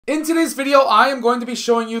In today's video, I am going to be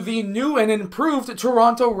showing you the new and improved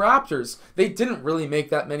Toronto Raptors. They didn't really make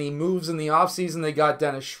that many moves in the offseason. They got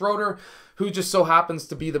Dennis Schroder, who just so happens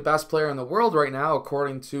to be the best player in the world right now,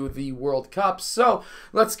 according to the World Cup. So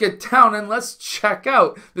let's get down and let's check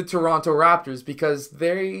out the Toronto Raptors, because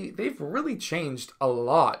they've really changed a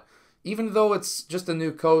lot, even though it's just a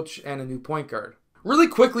new coach and a new point guard. Really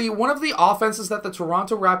quickly, one of the offenses that the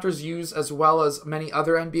Toronto Raptors use, as well as many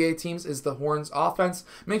other NBA teams, is the Horns offense.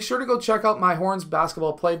 Make sure to go check out my Horns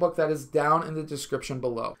basketball playbook that is down in the description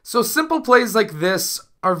below. So simple plays like this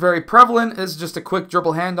are very prevalent. It's just a quick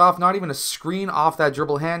dribble handoff, not even a screen off that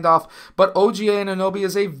dribble handoff. But OG Anunoby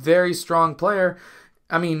is a very strong player.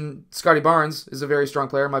 I mean, Scotty Barnes is a very strong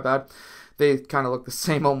player, my bad. They kind of look the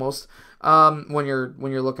same almost when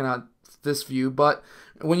you're looking at this view, but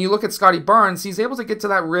when you look at Scotty Barnes, he's able to get to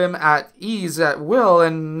that rim at ease, at will,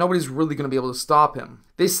 and nobody's really going to be able to stop him.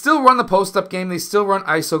 They still run the post-up game. They still run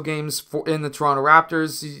ISO games in the Toronto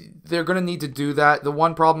Raptors. They're going to need to do that. The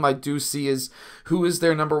one problem I do see is who is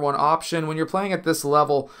their number one option. When you're playing at this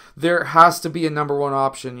level, there has to be a number one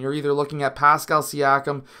option. You're either looking at Pascal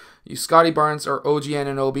Siakam, Scotty Barnes, or OG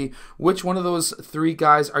Anunoby. Which one of those three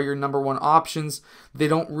guys are your number one options? They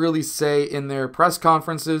don't really say in their press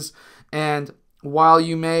conferences, and while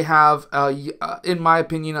you may have, in my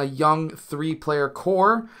opinion, a young three-player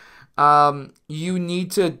core, you need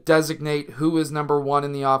to designate who is number one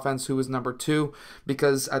in the offense, who is number two,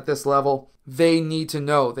 because at this level, they need to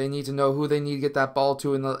know. They need to know who they need to get that ball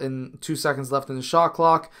to in 2 seconds left in the shot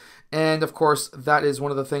clock. And, of course, that is one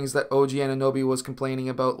of the things that OG Anunoby was complaining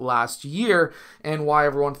about last year and why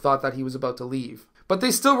everyone thought that he was about to leave. But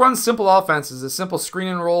they still run simple offenses, a simple screen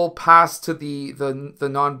and roll, pass to the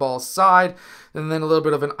non-ball side, and then a little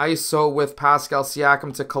bit of an ISO with Pascal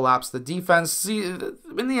Siakam to collapse the defense. See, in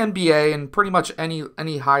the NBA and pretty much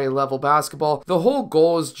any high-level basketball, the whole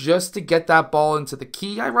goal is just to get that ball into the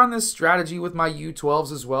key. I run this strategy with my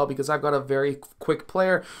U12s as well, because I've got a very quick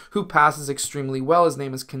player who passes extremely well. His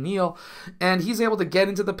name is Keneal, and he's able to get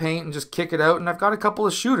into the paint and just kick it out, and I've got a couple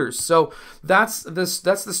of shooters. So that's the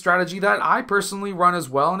strategy that I personally run as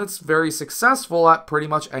well, and it's very successful at pretty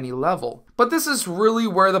much any level. But this is really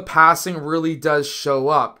where the passing really does show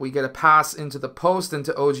up. We get a pass into the post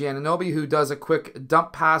into OG Anunoby, who does a quick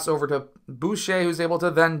dump pass over to Boucher, who's able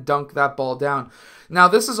to then dunk that ball down. Now,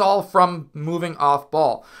 this is all from moving off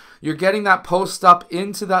ball. You're getting that post up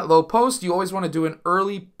into that low post. You always want to do an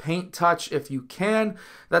early paint touch if you can.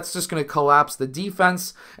 That's just going to collapse the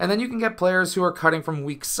defense. And then you can get players who are cutting from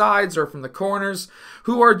weak sides or from the corners,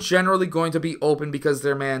 who are generally going to be open because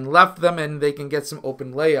their man left them and they can get some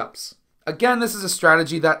open layups. Again, this is a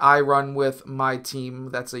strategy that I run with my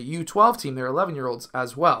team that's a U12 team. They're 11-year-olds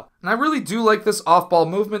as well. And I really do like this off-ball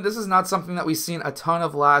movement. This is not something that we've seen a ton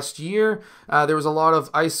of last year. There was a lot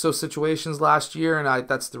of ISO situations last year, and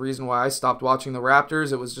that's the reason why I stopped watching the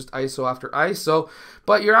Raptors. It was just ISO after ISO.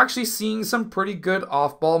 But you're actually seeing some pretty good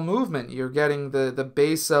off-ball movement. You're getting the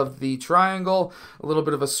base of the triangle, a little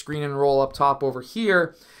bit of a screen and roll up top over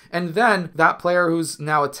here. And then that player who's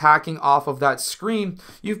now attacking off of that screen,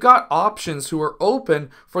 you've got options who are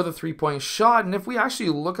open for the three-point shot. And if we actually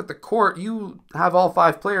look at the court, you have all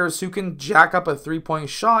five players who can jack up a three-point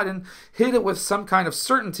shot and hit it with some kind of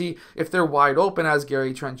certainty if they're wide open, as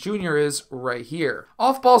Gary Trent Jr. is right here.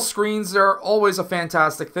 Off-ball screens are always a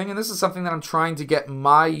fantastic thing, and this is something that I'm trying to get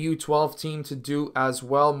my U12 team to do as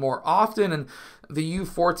well more often. And the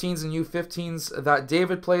U14s and U15s that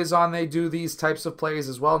David plays on, they do these types of plays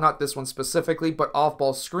as well. Not this one specifically, but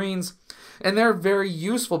off-ball screens. And they're very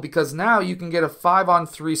useful because now you can get a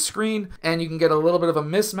 5-on-3 screen and you can get a little bit of a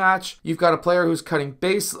mismatch. You've got a player who's cutting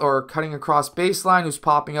base or cutting across baseline who's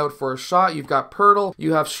popping out for a shot. You've got Pirtle.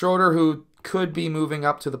 You have Schroder, who could be moving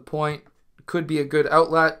up to the point. Could be a good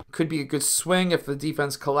outlet, could be a good swing if the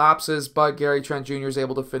defense collapses, but Gary Trent Jr. is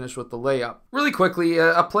able to finish with the layup. Really quickly,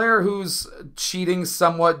 a player who's cheating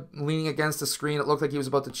somewhat, leaning against a screen. It looked like he was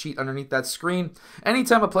about to cheat underneath that screen.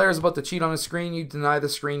 Anytime a player is about to cheat on a screen, you deny the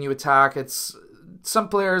screen, you attack. It's some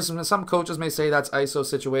players and some coaches may say that's ISO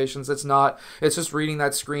situations. It's not. It's just reading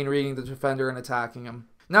that screen, reading the defender, and attacking him.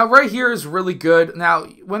 Now, right here is really good. Now,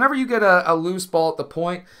 whenever you get a loose ball at the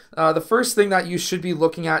point, the first thing that you should be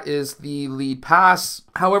looking at is the lead pass.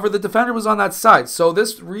 However, the defender was on that side, so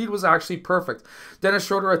this read was actually perfect. Dennis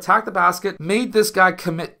Schroder attacked the basket, made this guy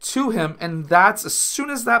commit to him, and that's as soon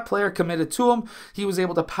as that player committed to him, he was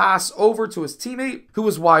able to pass over to his teammate, who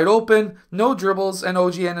was wide open, no dribbles, and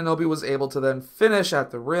OG Anunoby was able to then finish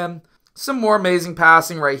at the rim. Some more amazing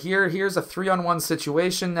passing right here. Here's a 3-on-1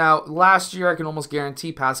 situation. Now, last year, I can almost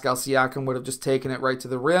guarantee Pascal Siakam would have just taken it right to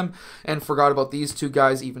the rim and forgot about these two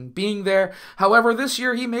guys even being there. However, this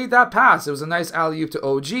year, he made that pass. It was a nice alley-oop to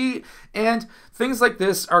OG, and things like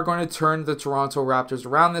this are going to turn the Toronto Raptors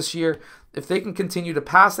around this year. If they can continue to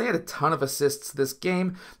pass, they had a ton of assists this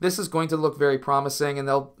game. This is going to look very promising, and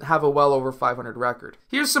they'll have a well over 500 record.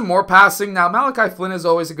 Here's some more passing. Now, Malachi Flynn is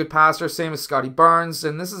always a good passer, same as Scotty Barnes,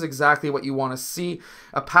 and this is exactly what you want to see.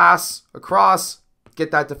 A pass across,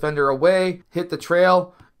 get that defender away, hit the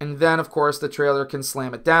trail, and then, of course, the trailer can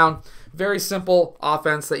slam it down. Very simple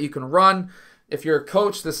offense that you can run. If you're a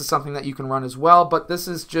coach, this is something that you can run as well, but this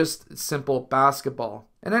is just simple basketball.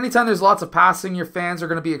 And anytime there's lots of passing, your fans are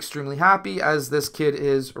going to be extremely happy, as this kid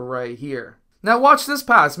is right here. Now watch this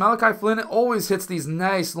pass. Malachi Flynn always hits these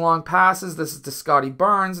nice long passes. This is to Scotty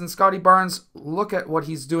Barnes, and Scotty Barnes, look at what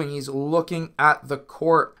he's doing. He's looking at the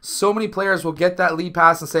court. So many players will get that lead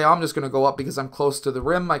pass and say, I'm just going to go up because I'm close to the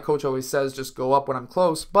rim. My coach always says just go up when I'm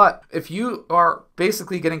close. But if you are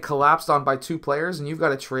basically getting collapsed on by two players and you've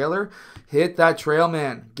got a trailer, hit that trail,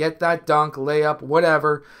 man. Get that dunk, layup,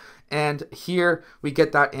 whatever. And here we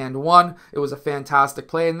get that and one. It was a fantastic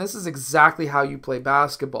play, and this is exactly how you play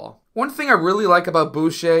basketball. One thing I really like about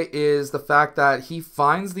Boucher is the fact that he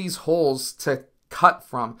finds these holes to cut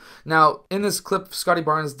from. Now, in this clip, Scotty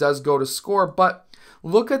Barnes does go to score, but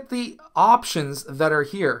look at the options that are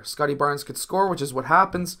here. Scotty Barnes could score, which is what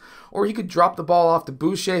happens, or he could drop the ball off to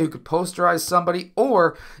Boucher, who could posterize somebody,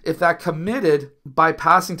 or if that committed by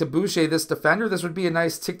passing to Boucher, this defender, this would be a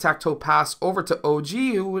nice tic-tac-toe pass over to OG,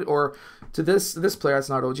 who would, or to this player, that's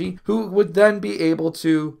not OG, who would then be able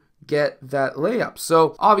to get that layup.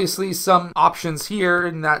 So obviously some options here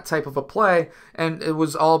in that type of a play, and it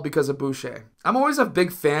was all because of Boucher. I'm always a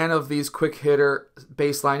big fan of these quick hitter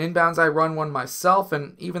baseline inbounds. I run one myself,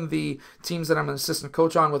 and even the teams that I'm an assistant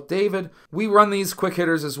coach on with David, we run these quick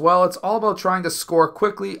hitters as well. It's all about trying to score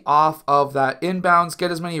quickly off of that inbounds,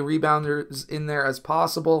 get as many rebounders in there as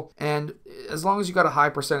possible, and as long as you got a high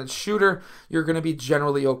percentage shooter, you're going to be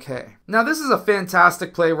generally okay. Now this is a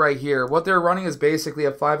fantastic play right here. What they're running is basically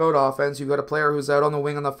a 5-out offense. You've got a player who's out on the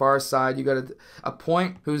wing on the far side. You got a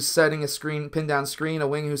point who's setting a screen, pin down screen, a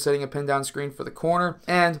wing who's setting a pin down screen for the corner,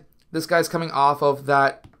 and this guy's coming off of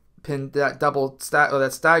that that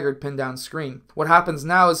staggered pin down screen. What happens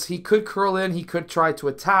now is he could curl in, he could try to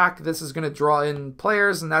attack. This is going to draw in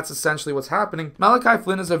players, and that's essentially what's happening. Malachi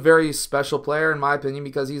Flynn is a very special player in my opinion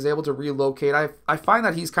because he's able to relocate. I find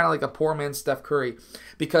that he's kind of like a poor man's Steph Curry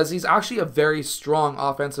because he's actually a very strong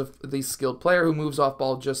offensively skilled player who moves off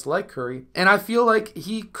ball just like Curry, and I feel like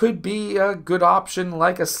he could be a good option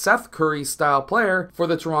like a Seth Curry style player for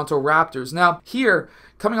the Toronto Raptors. Now here,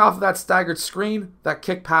 coming off of that staggered screen, that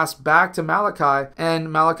kick pass back to Malachi,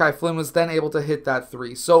 and Malachi Flynn was then able to hit that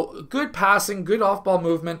three. So good passing, good off-ball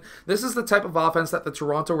movement. This is the type of offense that the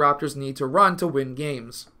Toronto Raptors need to run to win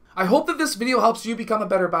games. I hope that this video helps you become a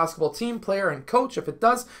better basketball team, player, and coach. If it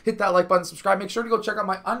does, hit that like button, subscribe. Make sure to go check out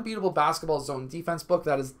my Unbeatable Basketball Zone Defense book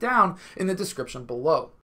that is down in the description below.